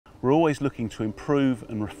We're always looking to improve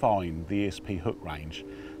and refine the ESP hook range,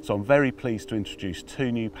 so I'm very pleased to introduce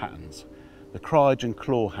two new patterns, the Cryogen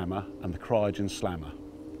claw hammer and the Cryogen slammer.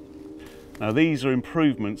 Now these are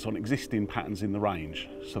improvements on existing patterns in the range.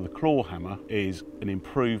 So the claw hammer is an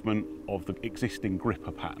improvement of the existing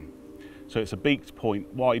gripper pattern. So it's a beaked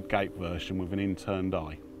point, wide gape version with an in-turned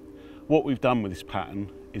eye. What we've done with this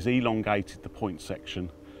pattern is elongated the point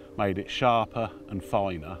section, made it sharper and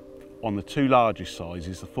finer. On the two largest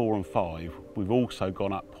sizes, the 4 and 5, we've also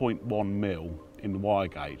gone up 0.1 mil in the wire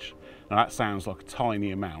gauge. Now that sounds like a tiny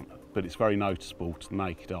amount, but it's very noticeable to the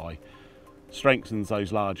naked eye. Strengthens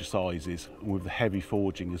those larger sizes, and with the heavy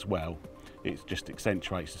forging as well, it just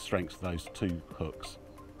accentuates the strength of those two hooks.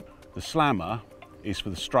 The slammer is for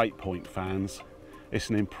the straight point fans. It's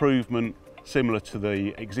an improvement similar to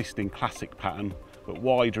the existing classic pattern, but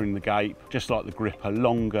wider in the gape, just like the gripper,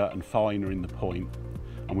 longer and finer in the point.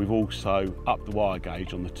 And we've also upped the wire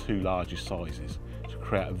gauge on the two largest sizes to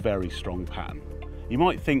create a very strong pattern. You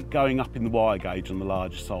might think going up in the wire gauge on the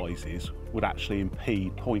larger sizes would actually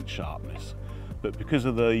impede point sharpness, but because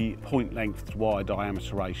of the point length to wire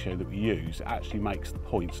diameter ratio that we use, it actually makes the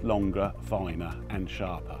points longer, finer and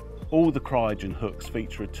sharper. All the Cryogen hooks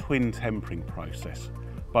feature a twin tempering process,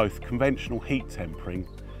 both conventional heat tempering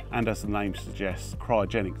and, as the name suggests,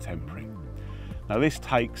 cryogenic tempering. Now this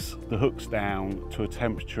takes the hooks down to a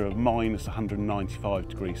temperature of minus 195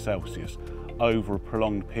 degrees Celsius over a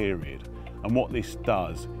prolonged period, and what this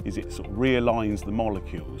does is it sort of realigns the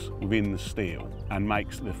molecules within the steel and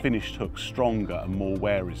makes the finished hook stronger and more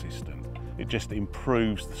wear resistant. It just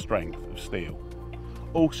improves the strength of steel.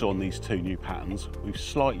 Also on these two new patterns, we've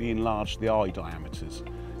slightly enlarged the eye diameters,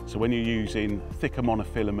 so when you're using thicker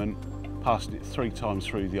monofilament, passing it 3 times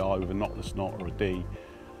through the eye with a knotless knot or a D,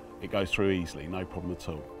 it goes through easily, no problem at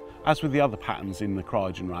all. As with the other patterns in the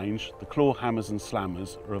Cryogen range, the claw hammers and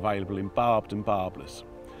slammers are available in barbed and barbless.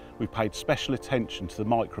 We've paid special attention to the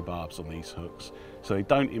micro-barbs on these hooks so they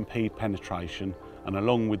don't impede penetration, and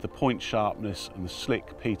along with the point sharpness and the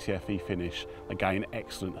slick PTFE finish, they gain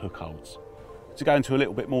excellent hook holds. To go into a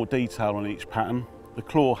little bit more detail on each pattern, the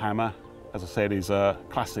claw hammer, as I said, is a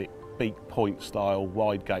classic beak point style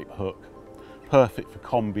wide gape hook, perfect for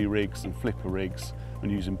combi rigs and flipper rigs when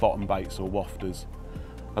using bottom baits or wafters.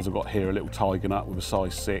 As I've got here, a little tiger nut with a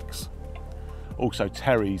size 6. Also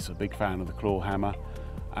Terry's a big fan of the claw hammer,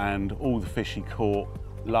 and all the fish he caught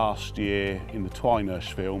last year in the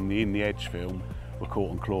Twinersh film, the In the Edge film, were caught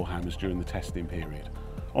on claw hammers during the testing period.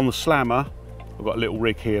 On the slammer, I've got a little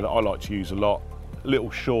rig here that I like to use a lot. A little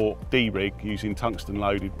short D-rig using tungsten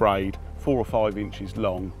loaded braid, 4 or 5 inches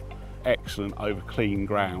long, excellent over clean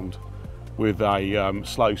ground, with a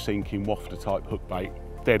slow sinking wafter type hook bait,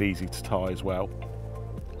 dead easy to tie as well.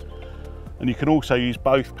 And you can also use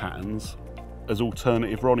both patterns as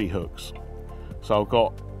alternative Ronnie hooks. So I've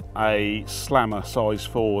got a slammer size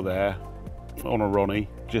 4 there on a Ronnie,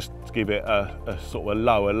 just to give it a sort of a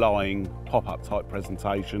lower lying pop-up type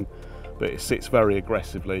presentation, but it sits very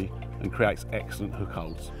aggressively and creates excellent hook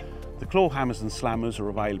holds. The claw hammers and slammers are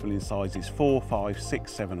available in sizes 4, 5,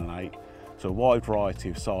 6, 7 and 8, so a wide variety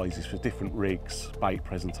of sizes for different rigs, bait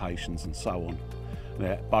presentations and so on.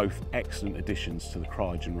 They're both excellent additions to the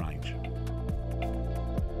Cryogen range.